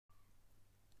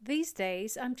These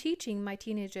days, I'm teaching my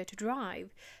teenager to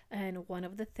drive, and one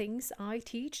of the things I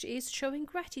teach is showing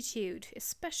gratitude,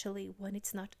 especially when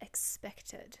it's not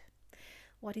expected.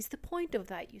 What is the point of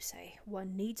that, you say?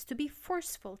 One needs to be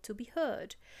forceful to be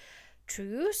heard.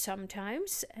 True,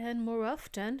 sometimes, and more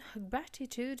often,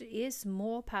 gratitude is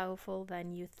more powerful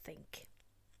than you think.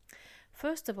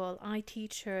 First of all, I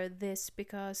teach her this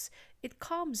because it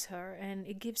calms her and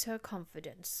it gives her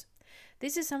confidence.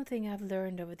 This is something I've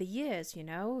learned over the years,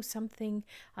 something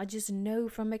I just know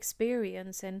from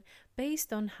experience and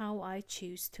based on how I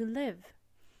choose to live.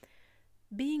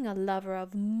 Being a lover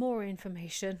of more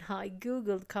information, I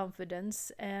googled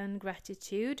confidence and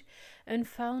gratitude and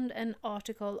found an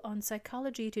article on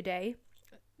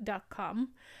psychologytoday.com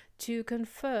to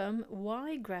confirm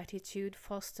why gratitude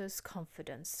fosters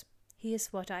confidence.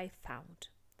 Here's what I found.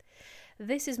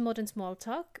 This is Modern Small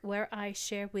Talk, where I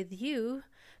share with you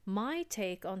my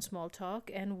take on small talk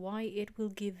and why it will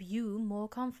give you more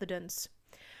confidence.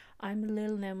 I'm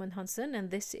Lil Neumann Hansen,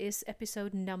 and this is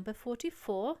episode number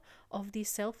 44 of the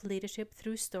Self Leadership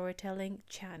Through Storytelling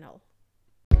channel.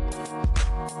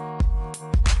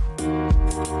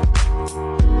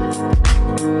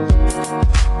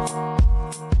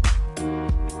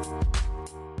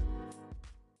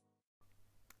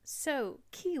 So,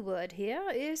 keyword here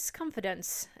is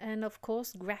confidence and, of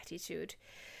course, gratitude.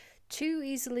 Two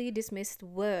easily dismissed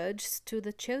words to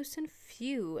the chosen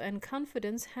few, and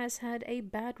confidence has had a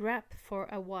bad rap for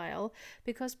a while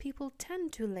because people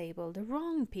tend to label the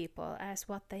wrong people as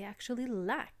what they actually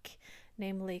lack,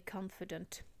 namely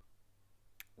confident.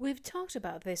 We've talked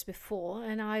about this before,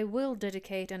 and I will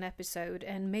dedicate an episode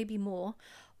and maybe more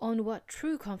on what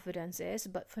true confidence is,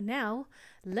 but for now,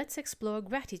 let's explore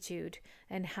gratitude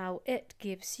and how it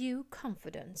gives you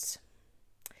confidence.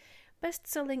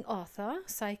 Best-selling author,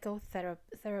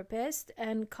 psychotherapist,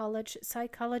 and college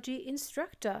psychology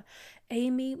instructor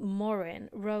Amy Morin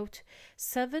wrote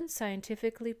 7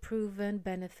 scientifically proven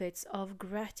benefits of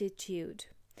gratitude.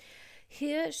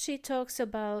 Here she talks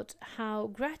about how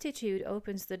gratitude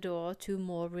opens the door to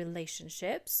more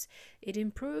relationships, it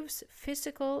improves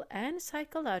physical and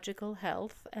psychological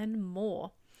health, and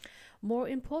more. More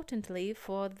importantly,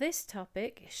 for this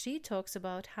topic, she talks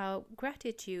about how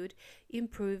gratitude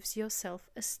improves your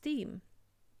self-esteem.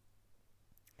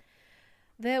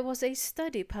 There was a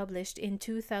study published in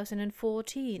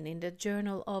 2014 in the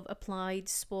Journal of Applied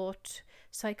Sport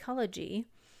Psychology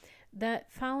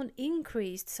that found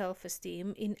increased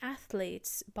self-esteem in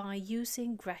athletes by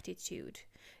using gratitude.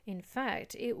 In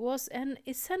fact, it was an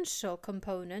essential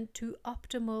component to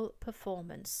optimal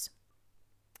performance.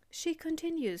 She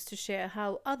continues to share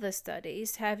how other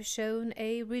studies have shown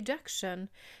a reduction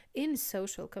in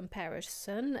social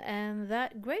comparison and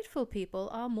that grateful people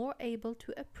are more able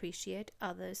to appreciate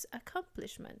others'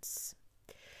 accomplishments.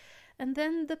 And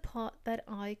then the part that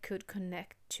I could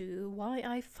connect to why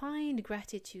I find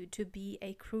gratitude to be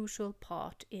a crucial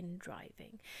part in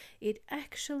driving. It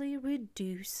actually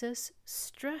reduces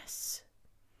stress.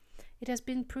 It has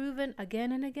been proven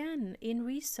again and again in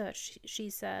research, she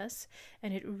says,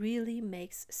 and it really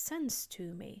makes sense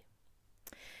to me.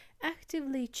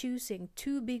 Actively choosing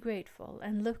to be grateful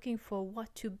and looking for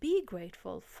what to be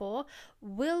grateful for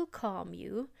will calm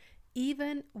you.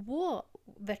 Even war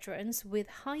veterans with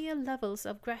higher levels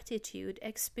of gratitude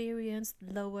experienced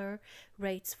lower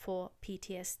rates for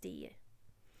PTSD.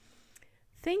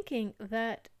 Thinking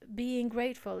that being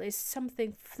grateful is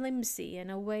something flimsy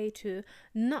and a way to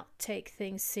not take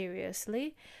things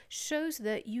seriously shows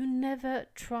that you never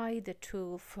try the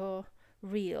tool for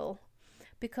real,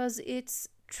 because it's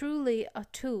truly a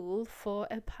tool for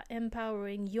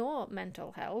empowering your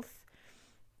mental health.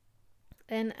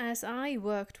 And as I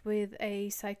worked with a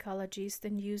psychologist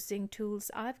and using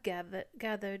tools I've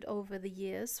gathered over the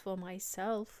years for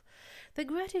myself, the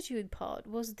gratitude part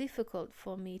was difficult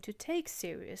for me to take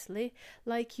seriously,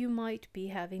 like you might be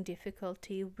having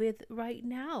difficulty with right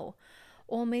now.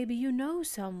 Or maybe you know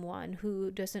someone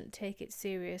who doesn't take it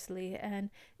seriously, and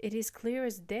it is clear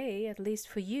as day, at least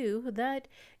for you, that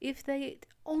if they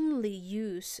only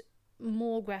use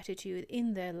more gratitude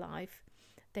in their life,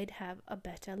 they'd have a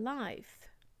better life.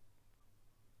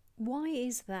 Why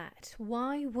is that?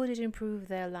 Why would it improve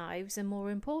their lives? And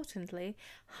more importantly,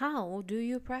 how do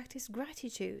you practice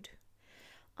gratitude?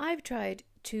 I've tried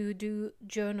to do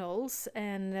journals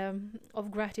and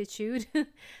of gratitude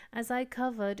as I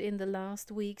covered in the last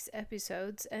week's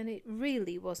episodes, and it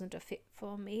really wasn't a fit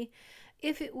for me.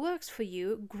 If it works for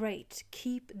you, great,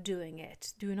 keep doing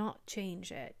it. Do not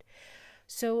change it.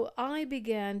 So I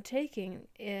began taking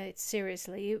it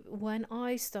seriously when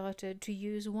I started to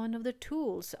use one of the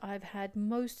tools I've had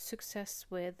most success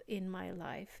with in my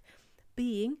life,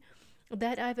 being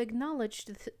that I've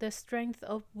acknowledged the strength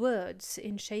of words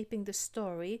in shaping the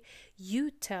story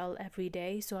you tell every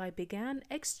day, so I began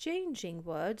exchanging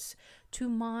words to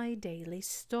my daily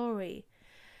story.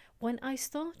 When I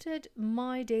started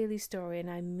my daily story, and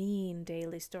I mean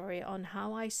daily story, on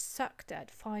how I sucked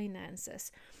at finances,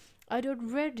 I'd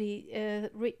already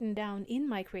written down in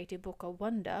my creative book of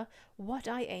wonder what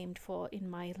I aimed for in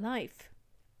my life.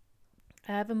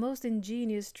 I have a most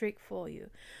ingenious trick for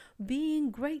you.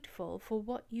 Being grateful for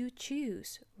what you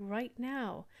choose right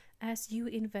now as you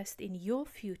invest in your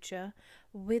future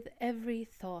with every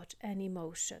thought and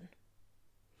emotion.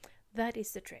 That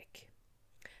is the trick.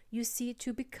 You see,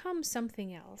 to become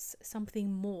something else,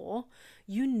 something more,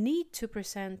 you need to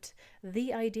present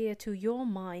the idea to your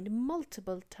mind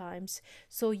multiple times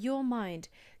so your mind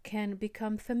can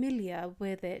become familiar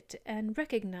with it and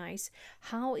recognize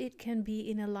how it can be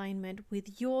in alignment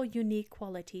with your unique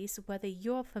qualities, whether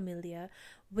you're familiar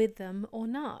with them or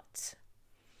not.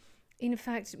 In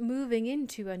fact, moving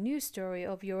into a new story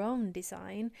of your own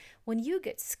design, when you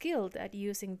get skilled at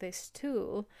using this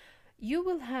tool, you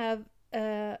will have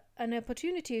an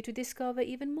opportunity to discover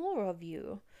even more of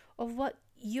you, of what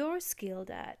you're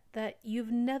skilled at that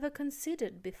you've never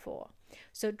considered before.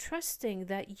 So, trusting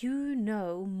that you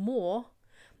know more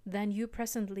than you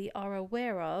presently are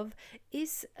aware of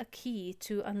is a key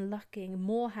to unlocking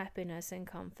more happiness and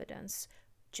confidence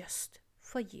just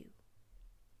for you.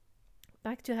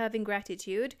 Back to having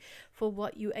gratitude for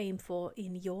what you aim for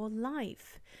in your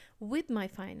life. With my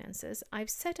finances, I've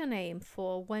set an aim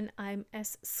for when I'm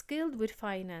as skilled with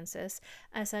finances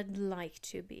as I'd like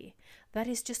to be. That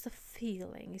is just a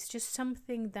feeling. It's just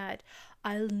something that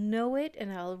I'll know it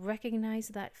and I'll recognize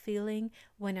that feeling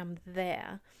when I'm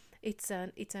there. It's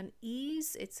an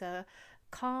ease, it's a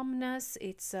calmness,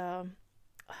 it's a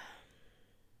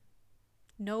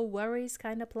no worries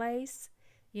kind of place,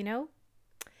 you know?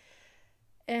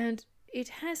 And it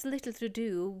has little to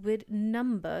do with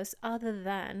numbers other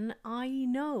than I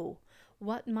know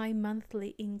what my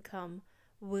monthly income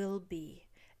will be.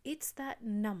 It's that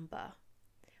number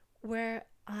where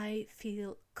I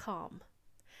feel calm.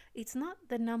 It's not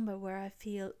the number where I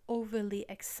feel overly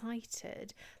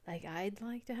excited, like I'd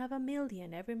like to have 1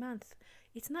 million every month.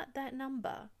 It's not that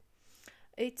number.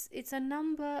 It's a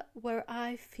number where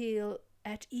I feel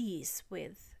at ease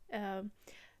with.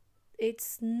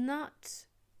 It's not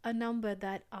a number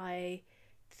that I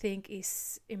think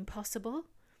is impossible,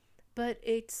 but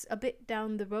it's a bit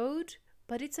down the road,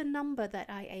 but it's a number that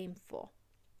I aim for.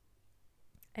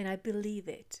 And I believe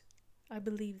it. I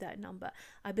believe that number.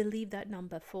 I believe that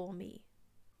number for me.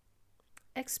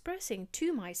 Expressing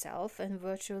to myself and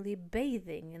virtually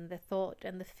bathing in the thought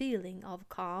and the feeling of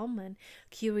calm and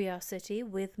curiosity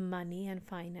with money and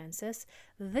finances,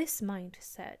 this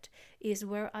mindset is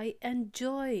where I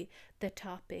enjoy the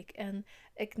topic and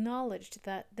acknowledge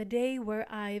that the day where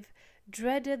I've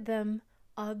dreaded them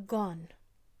are gone.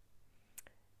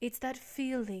 It's that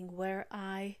feeling where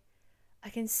I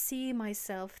can see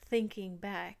myself thinking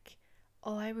back,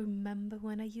 oh, I remember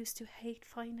when I used to hate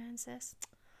finances.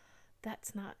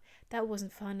 That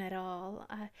wasn't fun at all.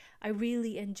 I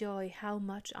really enjoy how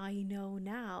much I know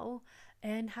now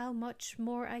and how much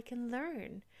more I can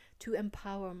learn to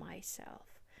empower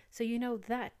myself. So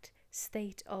that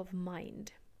state of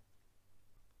mind.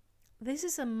 This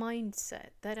is a mindset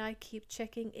that I keep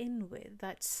checking in with,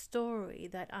 that story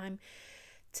that I'm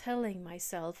telling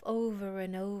myself over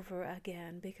and over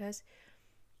again, because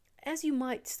as you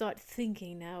might start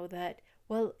thinking now that,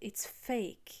 well, it's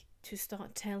fake to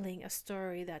start telling a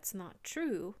story that's not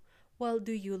true. Well,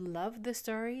 do you love the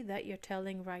story that you're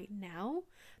telling right now?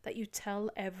 That you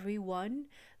tell everyone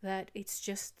that it's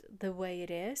just the way it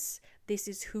is? This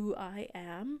is who I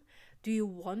am? Do you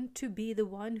want to be the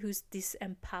one who's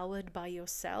disempowered by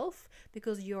yourself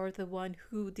because you're the one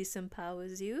who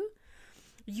disempowers you?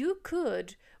 You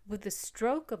could, with the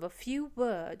stroke of a few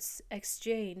words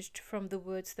exchanged from the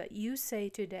words that you say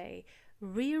today,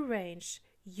 rearrange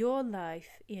your life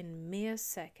in mere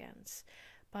seconds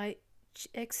by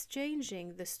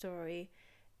exchanging the story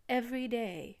every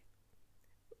day,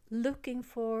 looking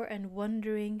for and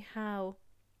wondering how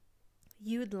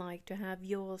you'd like to have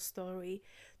your story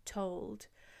told.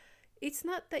 It's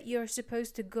not that you're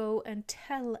supposed to go and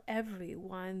tell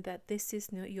everyone that this is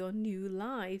your new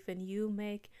life and you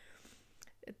make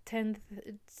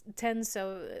tens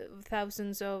of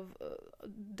thousands of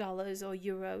dollars or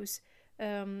euros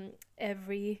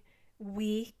every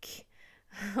week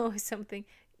or something.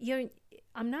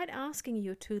 I'm not asking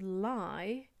you to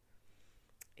lie.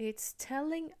 It's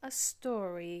telling a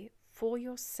story for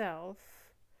yourself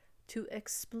to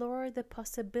explore the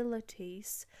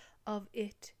possibilities of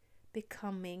it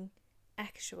becoming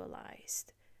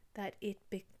actualized, that it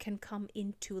can come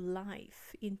into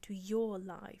life, into your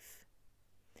life.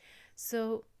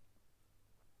 So,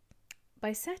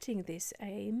 by setting this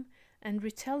aim and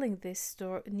retelling this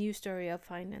new story of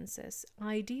finances,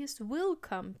 ideas will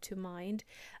come to mind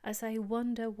as I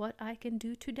wonder what I can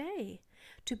do today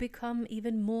to become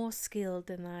even more skilled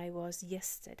than I was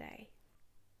yesterday.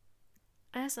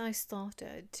 As I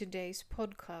started today's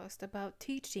podcast about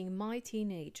teaching my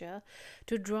teenager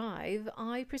to drive,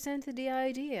 I presented the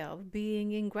idea of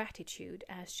being in gratitude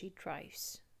as she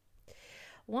drives.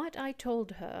 What I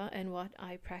told her and what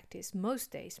I practice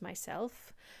most days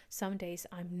myself, some days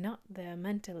I'm not there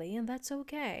mentally, and that's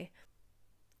okay.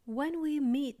 When we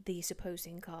meet these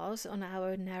opposing cars on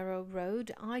our narrow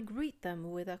road, I greet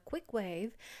them with a quick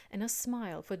wave and a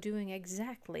smile for doing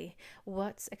exactly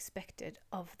what's expected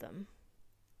of them.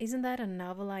 Isn't that a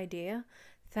novel idea?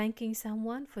 Thanking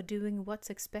someone for doing what's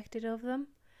expected of them?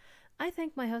 I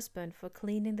thank my husband for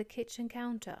cleaning the kitchen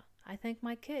counter. I thank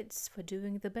my kids for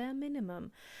doing the bare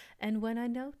minimum. And when I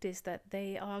notice that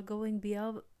they are going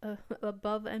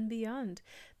above and beyond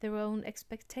their own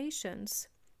expectations.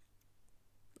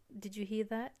 Did you hear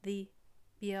that?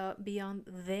 Beyond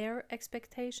their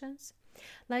expectations?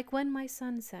 Like when my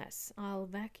son says, "I'll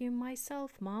vacuum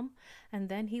myself, Mom," and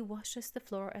then he washes the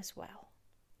floor as well.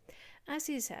 As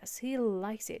he says, he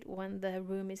likes it when the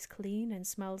room is clean and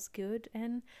smells good,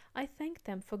 and I thank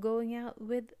them for going out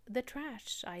with the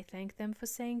trash. I thank them for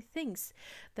saying things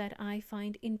that I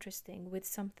find interesting, with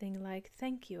something like,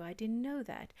 "Thank you, I didn't know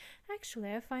that.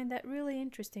 Actually, I find that really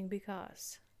interesting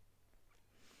because..."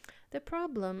 The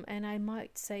problem, and I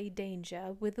might say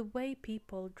danger, with the way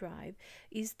people drive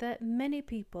is that many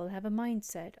people have a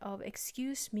mindset of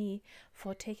 "excuse me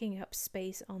for taking up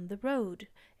space on the road,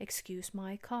 excuse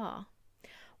my car."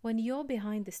 When you're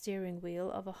behind the steering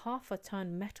wheel of a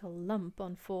half-a-ton metal lump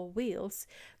on 4 wheels,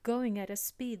 going at a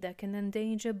speed that can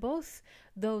endanger both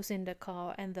those in the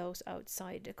car and those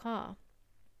outside the car.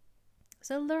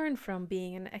 So learn from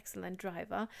being an excellent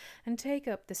driver and take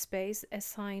up the space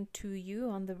assigned to you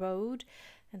on the road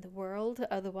and the world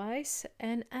otherwise,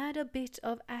 and add a bit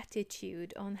of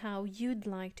attitude on how you'd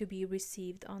like to be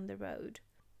received on the road.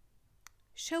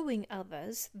 Showing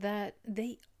others that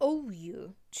they owe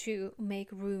you to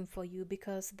make room for you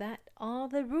because that are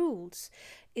the rules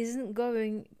isn't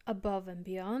going above and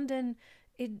beyond, and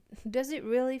does it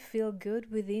really feel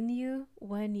good within you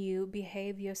when you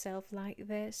behave yourself like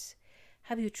this?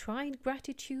 Have you tried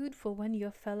gratitude for when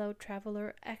your fellow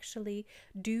traveler actually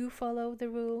do follow the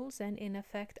rules and in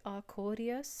effect are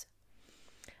courteous?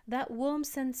 That warm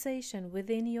sensation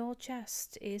within your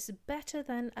chest is better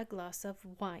than a glass of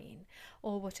wine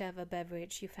or whatever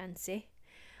beverage you fancy.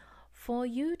 For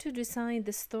you to design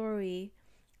the story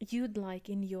you'd like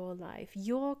in your life,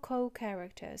 your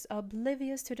co-characters are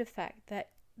oblivious to the fact that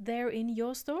they're in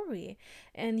your story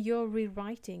and you're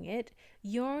rewriting it.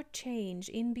 Your change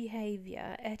in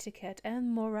behavior, etiquette,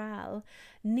 and morale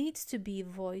needs to be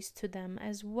voiced to them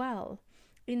as well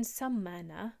in some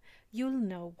manner. You'll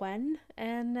know when,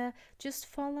 and just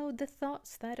follow the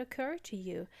thoughts that occur to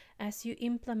you as you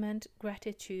implement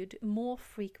gratitude more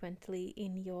frequently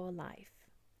in your life.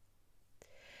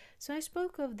 So I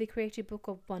spoke of the Creative Book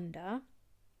of Wonder.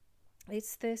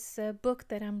 It's this book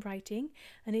that I'm writing,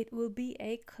 and it will be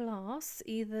a class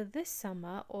either this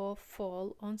summer or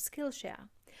fall on Skillshare.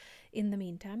 In the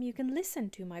meantime, you can listen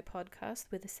to my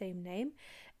podcast with the same name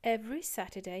every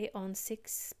Saturday on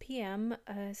 6 p.m.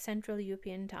 Central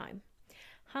European Time.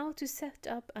 How to set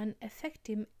up an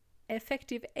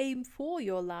effective aim for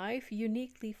your life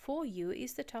uniquely for you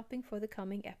is the topic for the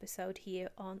coming episode here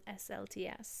on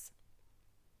SLTS.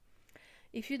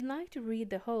 If you'd like to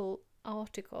read the whole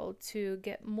article to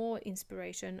get more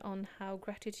inspiration on how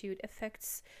gratitude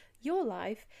affects your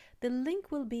life, the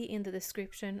link will be in the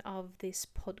description of this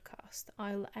podcast.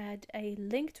 I'll add a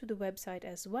link to the website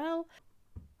as well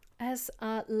as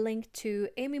a link to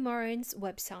Amy Morin's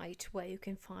website where you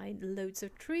can find loads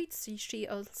of treats. She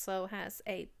also has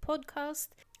a podcast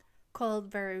called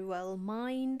Very Well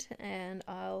Mind, and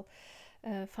I'll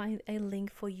find a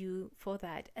link for you for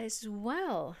that as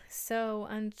well. So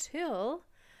until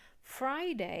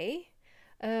Friday,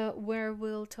 where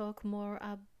we'll talk more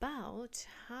about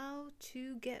how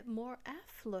to get more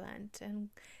affluent and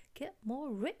get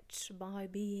more rich by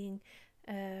being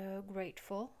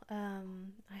grateful.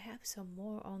 I have some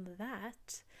more on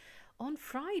that on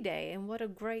Friday, and what a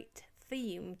great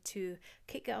theme to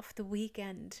kick off the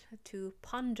weekend, to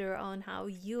ponder on how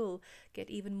you'll get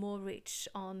even more rich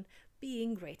on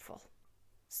being grateful.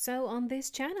 So, on this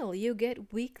channel, you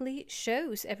get weekly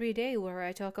shows every day where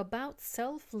I talk about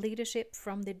self leadership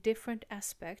from the different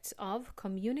aspects of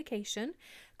communication,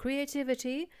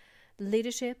 creativity,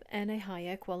 leadership, and a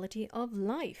higher quality of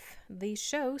life. These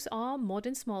shows are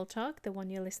Modern Small Talk, the one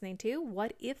you're listening to,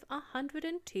 What If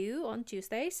 102 on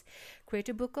Tuesdays,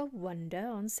 Creative Book of Wonder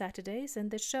on Saturdays, and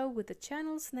the show with the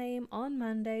channel's name on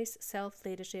Mondays, Self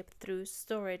Leadership Through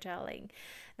Storytelling.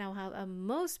 Now, have a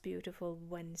most beautiful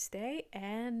Wednesday,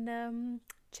 and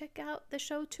check out the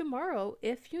show tomorrow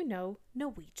if you know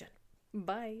Norwegian.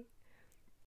 Bye.